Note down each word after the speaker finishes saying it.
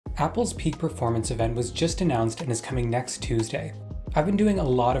Apple's peak performance event was just announced and is coming next Tuesday. I've been doing a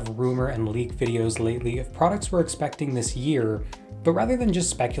lot of rumor and leak videos lately of products we're expecting this year, but rather than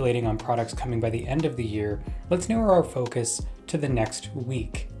just speculating on products coming by the end of the year, let's narrow our focus to the next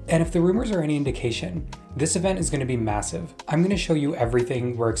week. And if the rumors are any indication, this event is going to be massive. I'm going to show you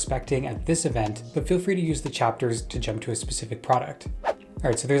everything we're expecting at this event, but feel free to use the chapters to jump to a specific product.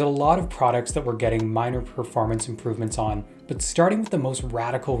 Alright, so there's a lot of products that we're getting minor performance improvements on, but starting with the most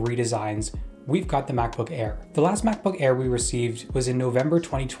radical redesigns, we've got the MacBook Air. The last MacBook Air we received was in November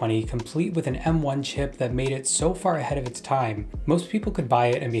 2020, complete with an M1 chip that made it so far ahead of its time, most people could buy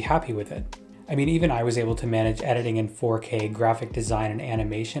it and be happy with it. I mean, even I was able to manage editing in 4K, graphic design, and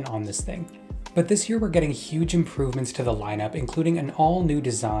animation on this thing. But this year we're getting huge improvements to the lineup, including an all-new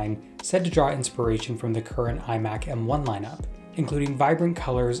design set to draw inspiration from the current iMac M1 lineup, including vibrant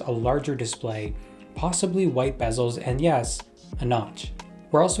colors, a larger display, possibly white bezels, and yes, a notch.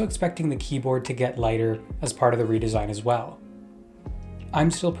 We're also expecting the keyboard to get lighter as part of the redesign as well.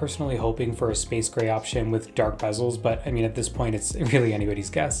 I'm still personally hoping for a space gray option with dark bezels, but I mean at this point it's really anybody's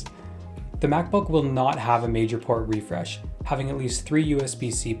guess. The MacBook will not have a major port refresh, having at least 3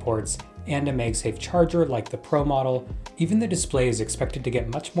 USB-C ports and a MagSafe charger like the Pro model. Even the display is expected to get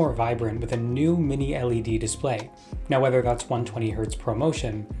much more vibrant with a new mini LED display. Now whether that's 120Hz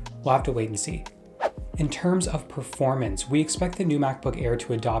ProMotion, we'll have to wait and see. In terms of performance, we expect the new MacBook Air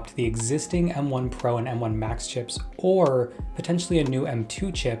to adopt the existing M1 Pro and M1 Max chips, or potentially a new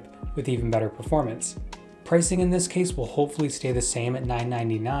M2 chip with even better performance. Pricing in this case will hopefully stay the same at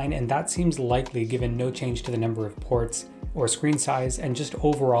 $999, and that seems likely given no change to the number of ports or screen size and just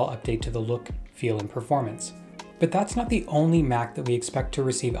overall update to the look, feel, and performance. But that's not the only Mac that we expect to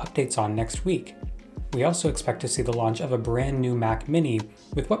receive updates on next week. We also expect to see the launch of a brand new Mac Mini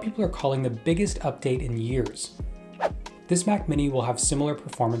with what people are calling the biggest update in years. This Mac Mini will have similar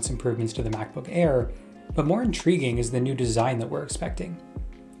performance improvements to the MacBook Air, but more intriguing is the new design that we're expecting.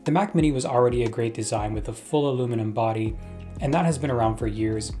 The Mac Mini was already a great design with a full aluminum body, and that has been around for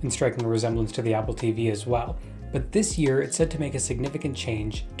years in striking a resemblance to the Apple TV as well. But this year it's said to make a significant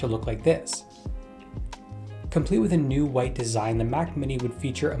change to look like this. Complete with a new white design, the Mac Mini would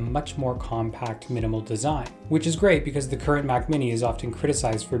feature a much more compact, minimal design, which is great because the current Mac Mini is often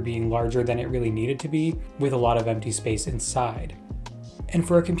criticized for being larger than it really needed to be, with a lot of empty space inside. And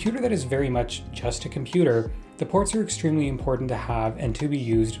for a computer that is very much just a computer, the ports are extremely important to have and to be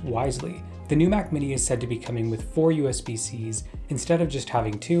used wisely. The new Mac Mini is said to be coming with 4 USB-Cs instead of just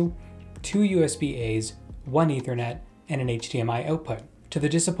having 2 USB-As, 1 Ethernet, and an HDMI output. To the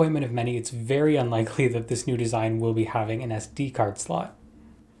disappointment of many, it's very unlikely that this new design will be having an SD card slot.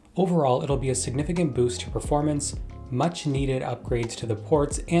 Overall, it'll be a significant boost to performance, much needed upgrades to the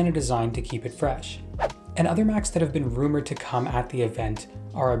ports, and a design to keep it fresh. And other Macs that have been rumored to come at the event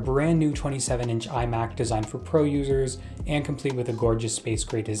are a brand new 27-inch iMac designed for Pro users and complete with a gorgeous space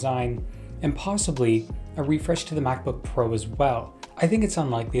gray design, and possibly a refresh to the MacBook Pro as well. I think it's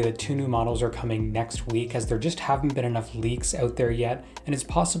unlikely that 2 new models are coming next week, as there just haven't been enough leaks out there yet, and it's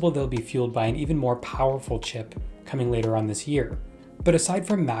possible they'll be fueled by an even more powerful chip coming later on this year. But aside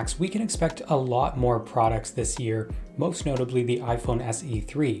from Macs, we can expect a lot more products this year, most notably the iPhone SE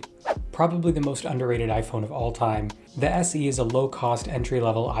 3. Probably the most underrated iPhone of all time. The SE is a low-cost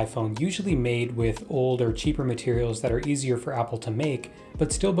entry-level iPhone usually made with old or cheaper materials that are easier for Apple to make,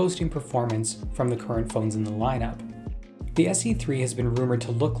 but still boasting performance from the current phones in the lineup. The SE 3 has been rumored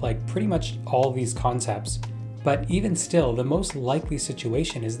to look like pretty much all these concepts, but even still, the most likely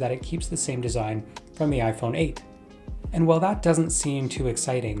situation is that it keeps the same design from the iPhone 8. And while that doesn't seem too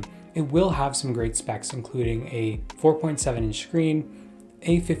exciting, it will have some great specs, including a 4.7-inch screen,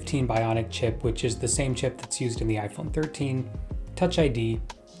 a 15 Bionic chip, which is the same chip that's used in the iPhone 13, Touch ID,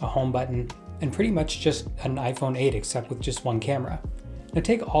 a home button, and pretty much just an iPhone 8 except with just one camera. Now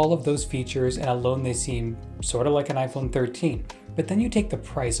take all of those features and alone they seem sort of like an iPhone 13, but then you take the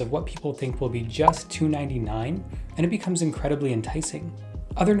price of what people think will be just $299 and it becomes incredibly enticing.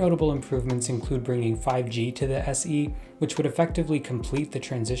 Other notable improvements include bringing 5G to the SE, which would effectively complete the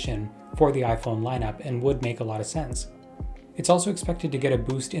transition for the iPhone lineup and would make a lot of sense. It's also expected to get a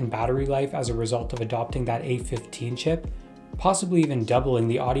boost in battery life as a result of adopting that A15 chip, possibly even doubling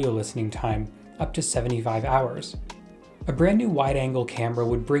the audio listening time up to 75 hours. A brand new wide-angle camera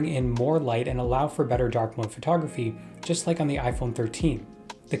would bring in more light and allow for better dark mode photography, just like on the iPhone 13.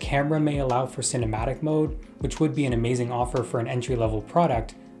 The camera may allow for cinematic mode, which would be an amazing offer for an entry-level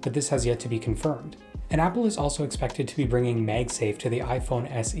product, but this has yet to be confirmed. And Apple is also expected to be bringing MagSafe to the iPhone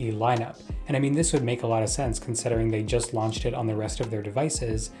SE lineup, and I mean this would make a lot of sense considering they just launched it on the rest of their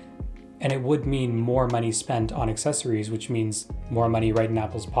devices, And it would mean more money spent on accessories, which means more money right in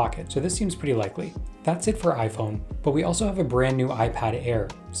Apple's pocket. So this seems pretty likely. That's it for iPhone, but we also have a brand new iPad Air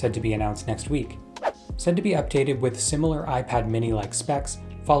said to be announced next week. Said to be updated with similar iPad mini-like specs,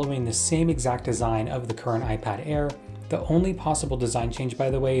 following the same exact design of the current iPad Air. The only possible design change,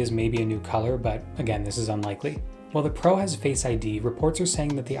 by the way, is maybe a new color, but again, this is unlikely. While the Pro has Face ID, reports are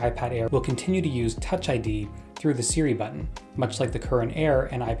saying that the iPad Air will continue to use Touch ID through the Siri button, much like the current Air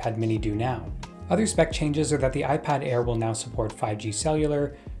and iPad mini do now. Other spec changes are that the iPad Air will now support 5G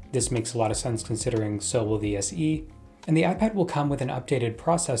cellular. This makes a lot of sense considering so will the SE. And the iPad will come with an updated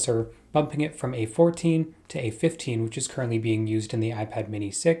processor, bumping it from A14 to A15, which is currently being used in the iPad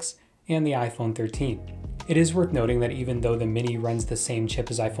mini 6 and the iPhone 13. It is worth noting that even though the mini runs the same chip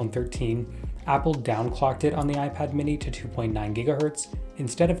as iPhone 13, Apple downclocked it on the iPad mini to 2.9 GHz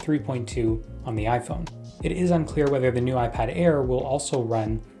instead of 3.2 on the iPhone. It is unclear whether the new iPad Air will also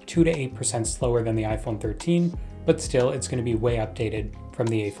run 2 to 8% slower than the iPhone 13, but still it's going to be way updated from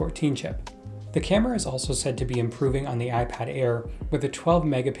the A14 chip. The camera is also said to be improving on the iPad Air with a 12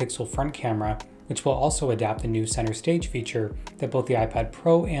 megapixel front camera, which will also adapt the new center stage feature that both the iPad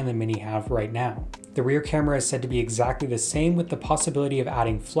Pro and the mini have right now. The rear camera is said to be exactly the same, with the possibility of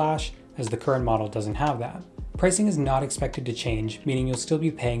adding flash, as the current model doesn't have that. Pricing is not expected to change, meaning you'll still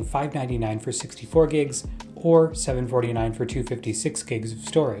be paying $599 for 64 gigs or $749 for 256 gigs of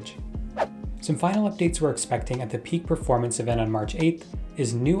storage. Some final updates we're expecting at the Peak Performance event on March 8th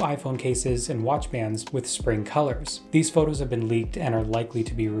is new iPhone cases and watch bands with spring colors. These photos have been leaked and are likely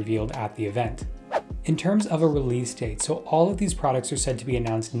to be revealed at the event. In terms of a release date, so all of these products are said to be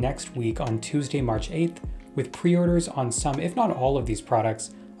announced next week on Tuesday, March 8th, with pre-orders on some, if not all of these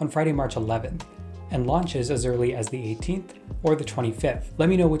products, on Friday, March 11th, and launches as early as the 18th or the 25th. Let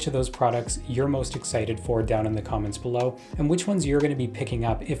me know which of those products you're most excited for down in the comments below, and which ones you're going to be picking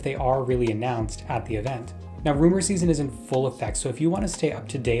up if they are really announced at the event. Now, rumor season is in full effect, so if you want to stay up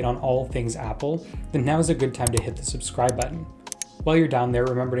to date on all things Apple, then now is a good time to hit the subscribe button. While you're down there,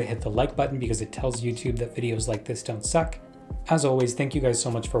 remember to hit the like button because it tells YouTube that videos like this don't suck. As always, thank you guys so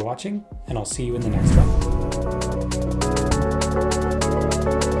much for watching, and I'll see you in the next one.